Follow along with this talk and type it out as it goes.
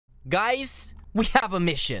Guys, we have a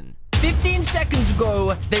mission. 15 seconds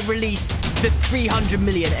ago, they released the 300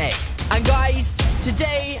 million egg. And guys,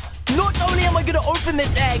 today, not only am I gonna open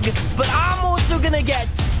this egg, but I'm also gonna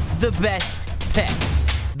get the best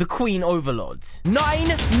pet. The Queen Overlord. 9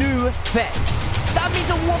 new pets. That means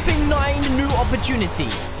a whopping 9 new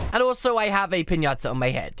opportunities. And also, I have a piñata on my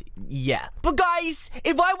head. Yeah. But guys,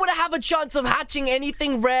 if I want to have a chance of hatching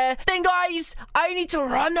anything rare, then guys, I need to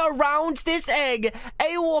run around this egg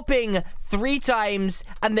a whopping 3 times.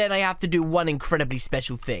 And then I have to do one incredibly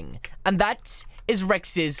special thing. And that is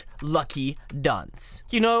Rex's lucky dance.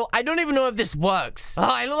 You know, I don't even know if this works.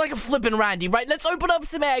 I look like a flippin' Randy, right? Let's open up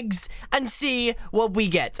some eggs and see what we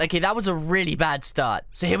get. Okay, that was a really bad start.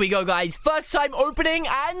 So here we go, guys. First time opening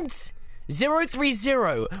and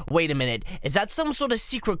 030. Wait a minute. Is that some sort of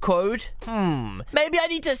secret code? Maybe I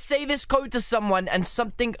need to say this code to someone and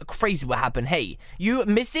something crazy will happen. Hey, you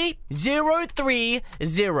Missy? 030.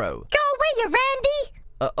 Go away, you Randy.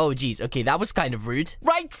 Oh, geez. Okay, that was kind of rude.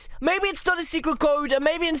 Right. Maybe it's not a secret code.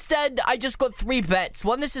 Maybe instead, I just got 3 bets.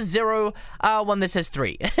 One that says 0, one that says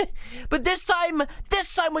 3. But this time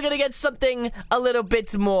we're gonna get something a little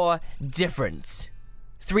bit more different.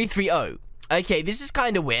 330. Okay, this is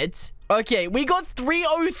kind of weird. Okay, we got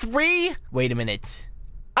 303. Wait a minute.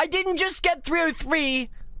 I didn't just get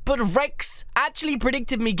 303. But Rex actually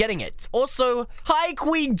predicted me getting it. Also, hi,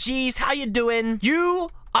 Queen G's. How you doing? You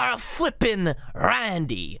are a flippin'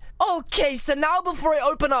 Randy. Okay, so now before I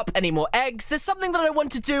open up any more eggs, there's something that I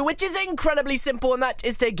want to do, which is incredibly simple, and that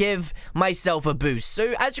is to give myself a boost.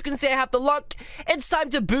 So, as you can see, I have the luck. It's time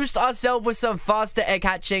to boost ourselves with some faster egg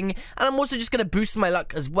hatching, and I'm also just going to boost my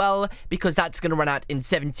luck as well, because that's going to run out in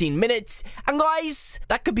 17 minutes. And guys,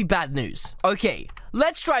 that could be bad news. Okay,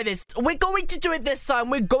 let's try this. We're going to do it this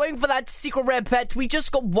time. We're going for that secret rare pet. We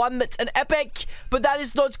just got one that's an epic, but that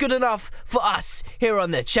is not good enough for us here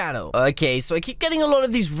on the channel. Okay, so I keep getting a lot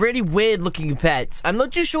of these really weird looking pets. I'm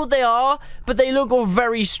not too sure what they are, but they look all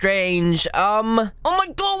very strange. Oh my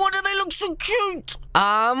god, why do they look so cute?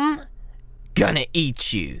 Gonna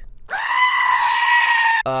eat you.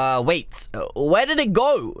 Wait, where did it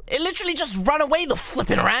go? It literally just ran away, the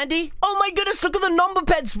flippin' Randy. Oh my goodness, look at the number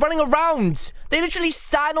pets running around. They literally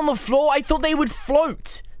stand on the floor. I thought they would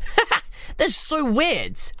float. That's so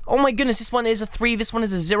weird. Oh my goodness, this one is a 3, this one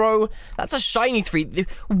is a 0. That's a shiny 3.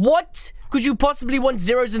 What could you possibly want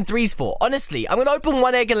 0s and 3s for? Honestly, I'm gonna open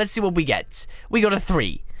one egg and let's see what we get. We got a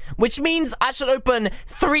 3. Which means I should open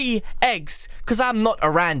 3 eggs, because I'm not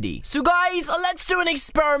a Randy. So guys, let's do an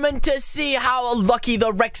experiment to see how lucky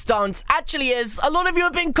the Rex dance actually is. A lot of you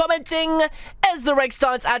have been commenting, is the Rex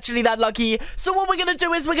dance actually that lucky? So what we're going to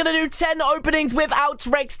do is we're going to do 10 openings without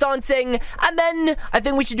Rex dancing, and then I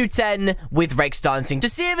think we should do 10 with Rex dancing to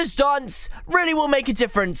see if his dance really will make a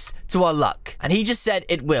difference to our luck. And he just said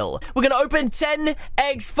it will. We're going to open 10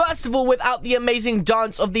 eggs, first of all, without the amazing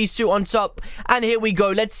dance of these 2 on top. And here we go.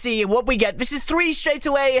 Let's see what we get. This is 3 straight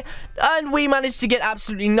away, and we managed to get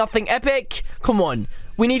absolutely nothing epic. Come on.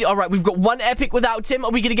 We need, all right, we've got 1 epic without him. Are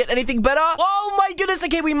we gonna get anything better? Oh my goodness.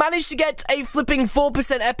 Okay, we managed to get a flipping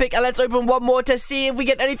 4% epic, and let's open 1 more to see if we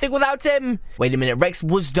get anything without him. Wait a minute, Rex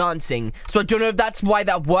was dancing, so I don't know if that's why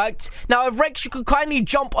that worked. Now, if Rex, you could kindly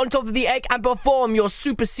jump on top of the egg and perform your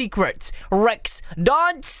super secret Rex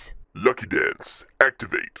dance. Lucky dance,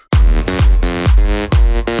 activate.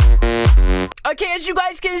 Okay, as you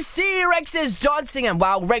guys can see, Rex is dancing, and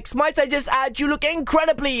wow, Rex, might I just add, you look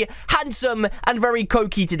incredibly handsome and very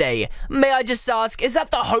cokey today. May I just ask, is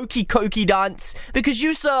that the hokey cokey dance? Because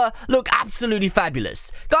you, sir, look absolutely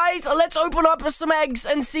fabulous. Guys, let's open up some eggs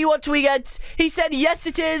and see what we get. He said, yes,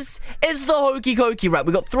 it is. It's the hokey cokey. Right,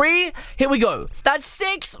 we got 3. Here we go. That's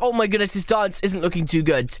 6. Oh my goodness, his dance isn't looking too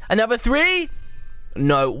good. Another 3.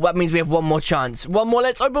 No, that means we have 1 more chance. 1 more,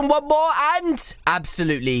 let's open 1 more, and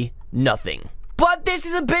absolutely nothing. But this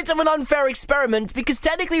is a bit of an unfair experiment, because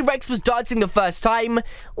technically Rex was dancing the first time,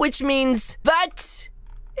 which means that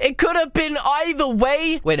it could have been either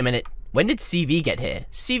way. Wait a minute. When did CV get here?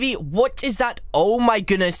 CV, what is that? Oh my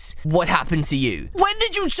goodness. What happened to you? When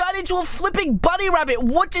did you turn into a flipping bunny rabbit?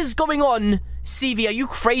 What is going on? CV, are you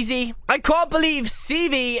crazy? I can't believe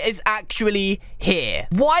CV is actually here.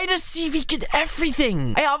 Why does CV get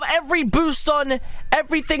everything? I have every boost on,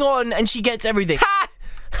 everything on, and she gets everything. Ha!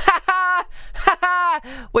 Ha ha! Ha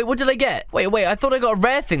ha! Wait, what did I get? Wait, I thought I got a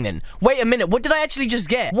rare thing then. Wait a minute, what did I actually just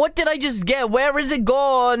get? What did I just get? Where is it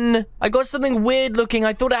gone? I got something weird looking.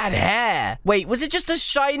 I thought I had hair. Wait, was it just a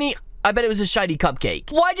shiny... I bet it was a shiny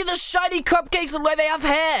cupcake. Why do the shiny cupcakes look like they have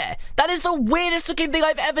hair? That is the weirdest looking thing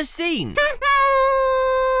I've ever seen.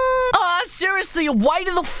 Seriously, why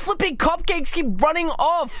do the flipping cupcakes keep running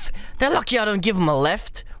off? They're lucky I don't give them a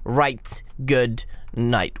left. right good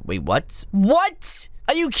night. Wait, what? What?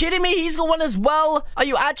 Are you kidding me? He's got one as well. Are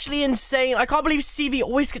you actually insane? I can't believe CV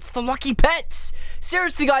always gets the lucky pets.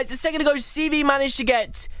 Seriously, guys, a second ago, CV managed to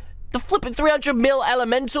get the flipping 300 mil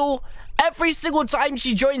elemental. Every single time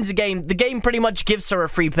she joins the game pretty much gives her a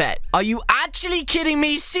free pet. Are you actually kidding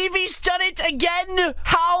me? CV's done it again?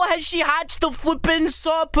 How has she hatched the flipping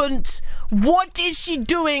serpent? What is she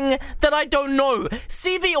doing that I don't know?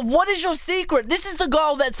 CV, what is your secret? This is the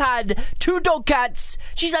girl that's had 2 dog cats.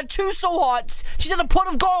 She's had 2 soul hearts. She's had a pot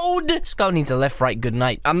of gold. This girl needs a left, right, good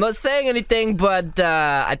night. I'm not saying anything, but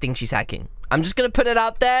I think she's hacking. I'm just gonna put it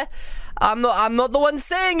out there. I'm not the one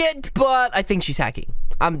saying it, but I think she's hacking.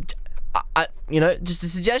 You know, just a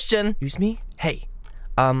suggestion. Excuse me? Hey,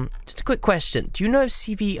 just a quick question. Do you know if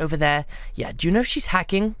CV over there, yeah, do you know if she's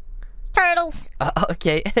hacking? Turtles.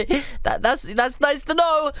 Okay. That's nice to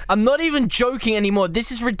know. I'm not even joking anymore.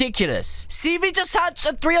 This is ridiculous. CV just hatched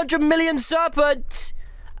a 300 million serpent.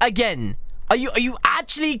 Again. Are you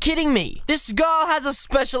actually kidding me? This girl has a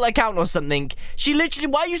special account or something. She literally,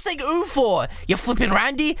 why are you saying ooh for? You're flipping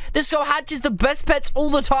Randy? This girl hatches the best pets all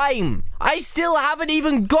the time. I still haven't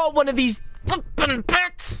even got one of these flipping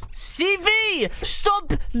pets. CV,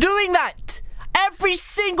 stop doing that. Every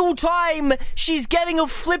single time she's getting a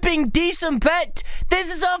flipping decent pet,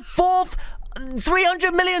 this is her 4th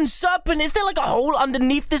 300 million serpent. Is there like a hole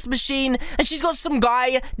underneath this machine and she's got some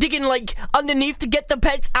guy digging like underneath to get the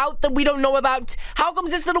pets out that we don't know about? How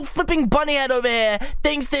comes this little flipping bunny head over here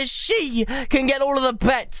thinks that she can get all of the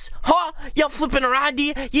pets? Huh? You're flipping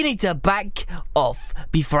Randy. You need to back off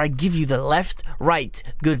before I give you the left, right,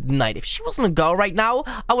 good night. If she wasn't a girl right now,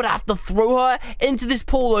 I would have to throw her into this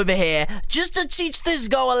pool over here just to teach this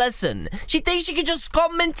girl a lesson. She thinks she can just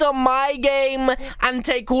come into my game and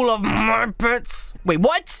take all of my pets. Wait,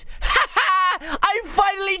 what? I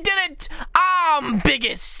finally did it! I'm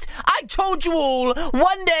biggest! I told you all,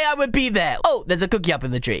 one day I would be there. Oh, there's a cookie up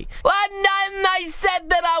in the tree. And I said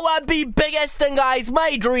that I would be biggest, and guys,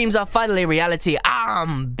 my dreams are finally reality.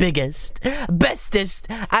 I'm biggest, bestest,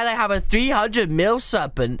 and I have a 300 mil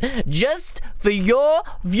serpent just for your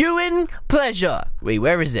viewing pleasure. Wait,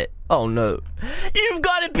 where is it? Oh no. You've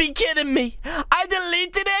got to be kidding me. I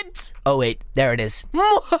deleted it. Oh wait, there it is.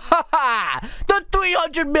 The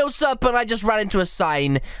 300 mil serpent. I just ran into a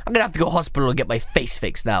sign. I'm gonna have to go to hospital and get my face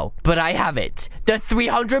fixed now. But I have it. The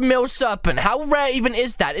 300 mil serpent. How rare even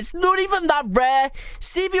is that? It's not even that rare.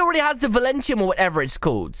 See if he already has the Valentium or whatever it's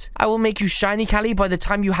called. I will make you shiny, Callie, by the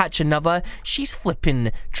time you hatch another. She's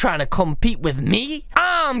flipping trying to compete with me.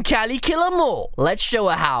 I'm Callie Kill 'em all. Let's show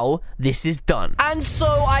her how this is done. And so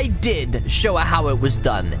I did show her how it was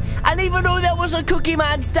done. And even though there was a cookie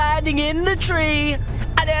man standing in the tree,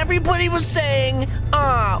 and everybody was saying,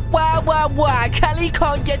 wah, Callie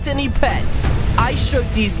can't get any pets, I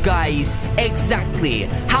showed these guys exactly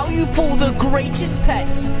how you pull the greatest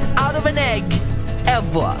pet out of an egg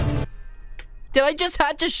ever. Did I just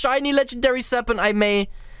hatch a shiny legendary serpent? I may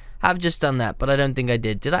have just done that, but I don't think I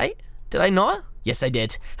did. Did I? Did I not? Yes, I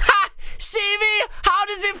did. Ha! CV, how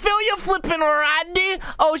does it feel, you flipping Randy?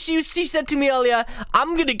 Oh, she said to me earlier,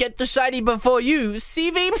 I'm gonna get the shiny before you,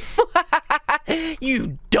 CV.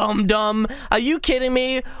 You dumb. Are you kidding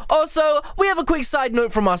me? Also, we have a quick side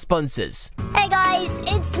note from our sponsors. Hey guys,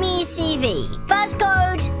 it's me, CV. First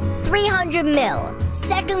code, 300 mil.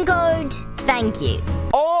 Second code, thank you.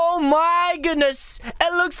 Oh my goodness.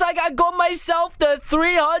 It looks like I got myself the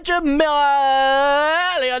 300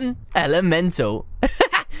 million elemental.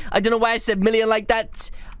 I don't know why I said million like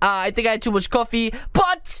that. I think I had too much coffee,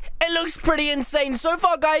 but it looks pretty insane. So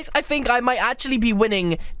far, guys, I think I might actually be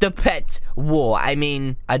winning the pet war. I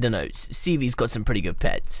mean, I don't know. CV's got some pretty good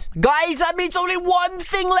pets. Guys, that means only one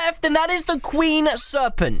thing left, and that is the Queen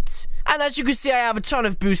Serpent. And as you can see, I have a ton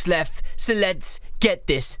of boosts left, so let's get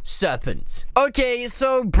this serpent. Okay,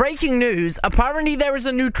 so breaking news. Apparently there is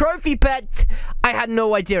a new trophy pet I had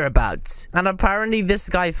no idea about. And apparently this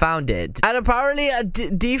guy found it. And apparently a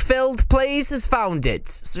Defilled Plays has found it.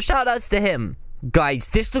 So shout outs to him. Guys,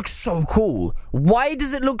 this looks so cool. Why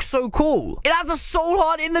does it look so cool? It has a soul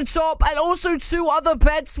heart in the top and also 2 other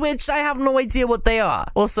pets, which I have no idea what they are.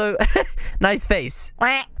 Also, nice face.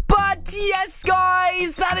 But yes,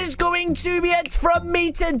 guys, that is going to be it from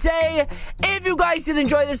me today. If you guys did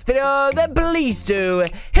enjoy this video, then please do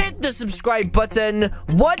hit the subscribe button.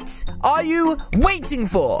 What are you waiting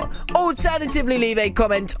for? Alternatively, leave a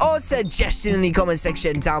comment or suggestion in the comment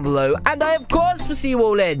section down below. And I, of course, will see you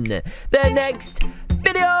all in the next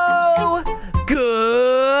video.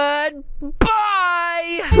 Goodbye.